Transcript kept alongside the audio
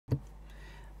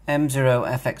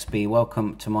M0FXB,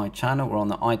 welcome to my channel. We're on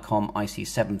the Icom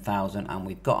IC-7000 and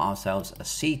we've got ourselves a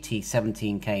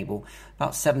CT17 cable,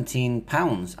 about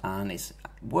 £17, and it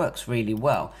works really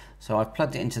well. So I've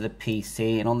plugged it into the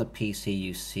PC, and on the PC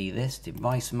you see this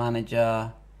device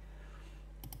manager,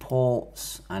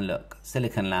 ports, and look,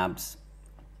 Silicon Labs,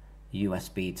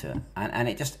 USB to, and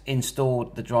it just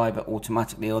installed the driver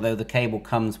automatically, although the cable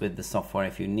comes with the software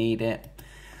if you need it.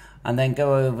 And then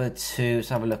go over to, let's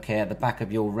have a look here, the back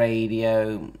of your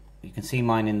radio. You can see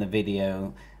mine in the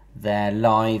video there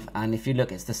live, and if you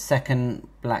look, it's the second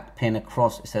black pin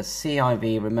across. It says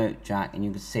CIV remote jack, and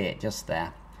you can see it just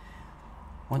there.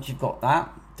 Once you've got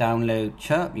that, download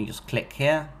Chirp. You just click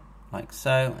here like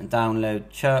so and download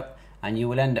Chirp, and you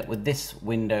will end up with this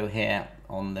window here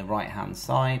on the right hand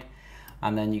side.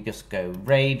 And then you just go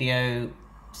radio,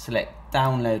 select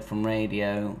download from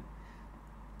radio,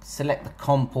 select the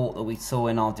COM port that we saw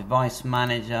in our device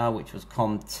manager, which was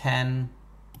COM10.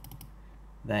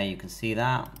 There you can see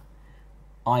that.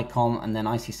 Icom and then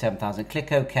IC-7000.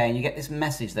 Click OK, and you get this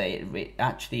message that it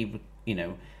actually, you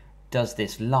know, does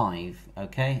this live,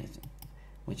 okay?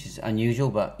 Which is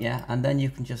unusual, but yeah. And then you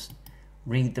can just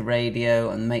read the radio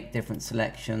and make different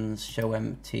selections, show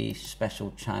empty,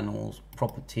 special channels,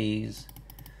 properties,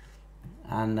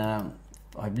 and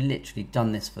I've literally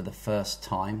done this for the first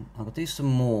time. I'll do some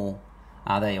more.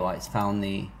 There you are. It's found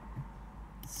the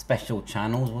special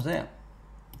channels, was it?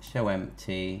 Show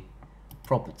empty,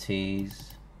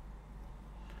 properties.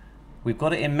 We've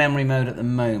got it in memory mode at the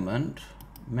moment.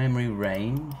 Memory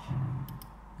range.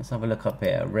 Let's have a look up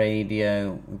here.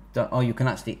 Radio. Oh, you can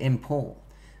actually import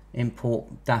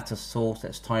data source.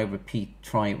 Let's try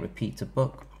repeat a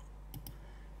book.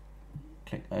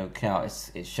 Click OK.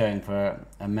 It's showing for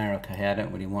America here. I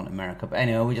don't really want America, but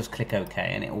anyway, we just click OK,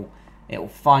 and it will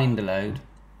find a load,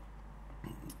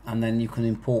 and then you can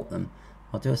import them.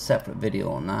 I'll do a separate video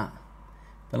on that.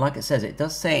 But like it says, it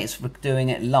does say it's doing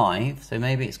it live, so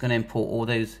maybe it's going to import all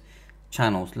those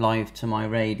channels live to my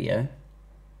radio.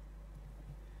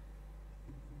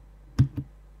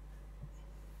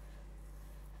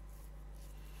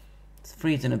 It's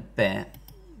freezing a bit,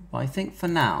 but I think for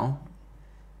now,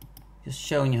 just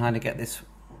showing you how to get this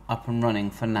up and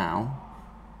running for now.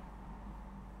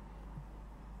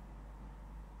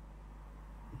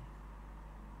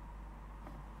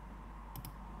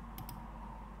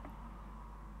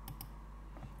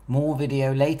 More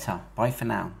video later. Bye for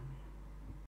now.